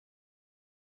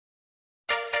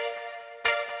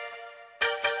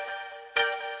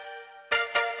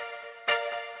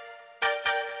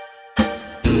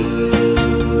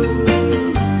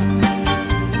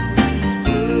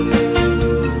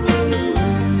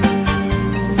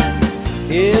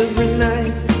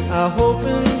I hope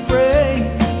and pray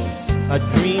a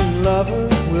dream lover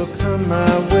will come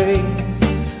my way.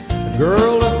 A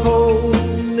girl to hold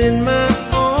in my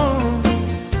arms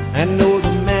and know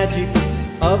the magic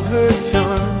of her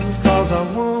charms. 'Cause I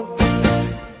want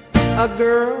a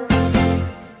girl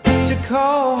to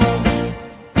call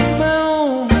my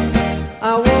own.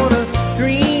 I want a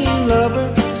dream lover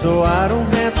so I don't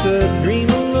have to dream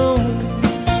alone.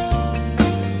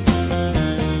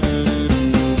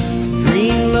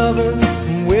 Dream lover,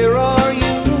 where are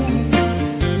you?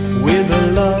 With a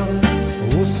love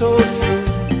oh so true,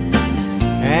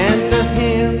 and a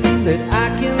hand that I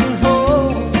can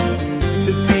hold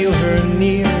to feel her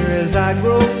near as I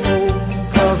grow old.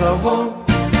 'Cause I want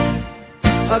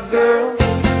a girl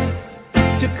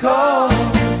to call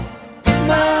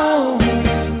my own.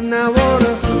 I want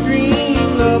a dream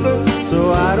lover so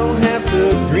I don't have to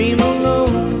dream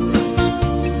alone.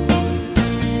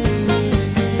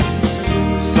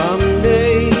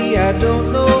 Someday, I don't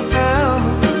know how,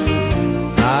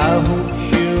 I hope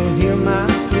she'll hear my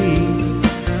plea.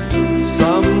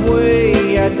 Some way,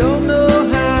 I don't know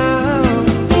how,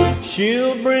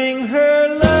 she'll bring her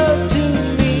love to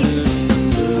me.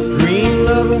 Dream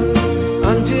lover,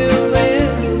 until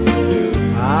then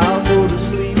I'll go to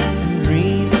sleep and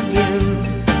dream again.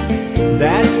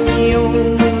 That's the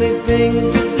only thing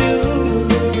to do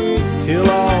till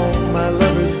all my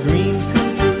lover's dreams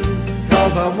come true.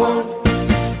 'Cause I want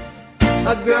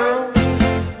a girl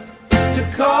to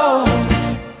call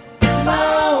my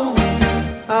own.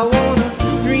 I want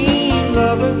a dream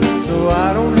lover so I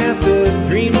don't have to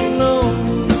dream alone.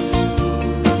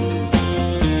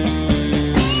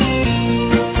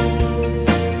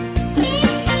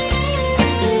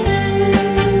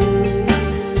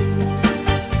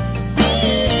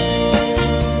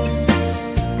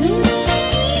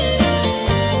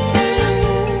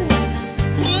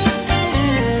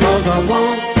 I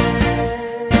want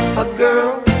a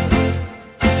girl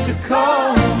to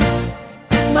call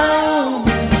my own.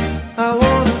 I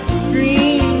want a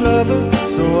dream lover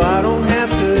so I don't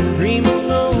have to dream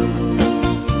alone.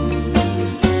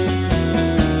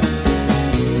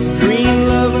 Dream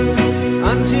lover,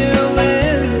 until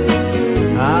then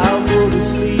I'll go to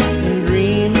sleep and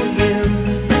dream again.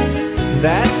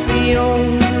 That's the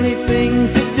only thing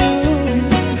to do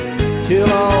till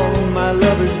all my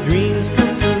lover's dreams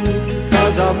come true.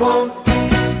 'Cause I want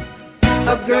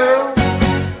a girl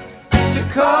to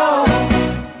call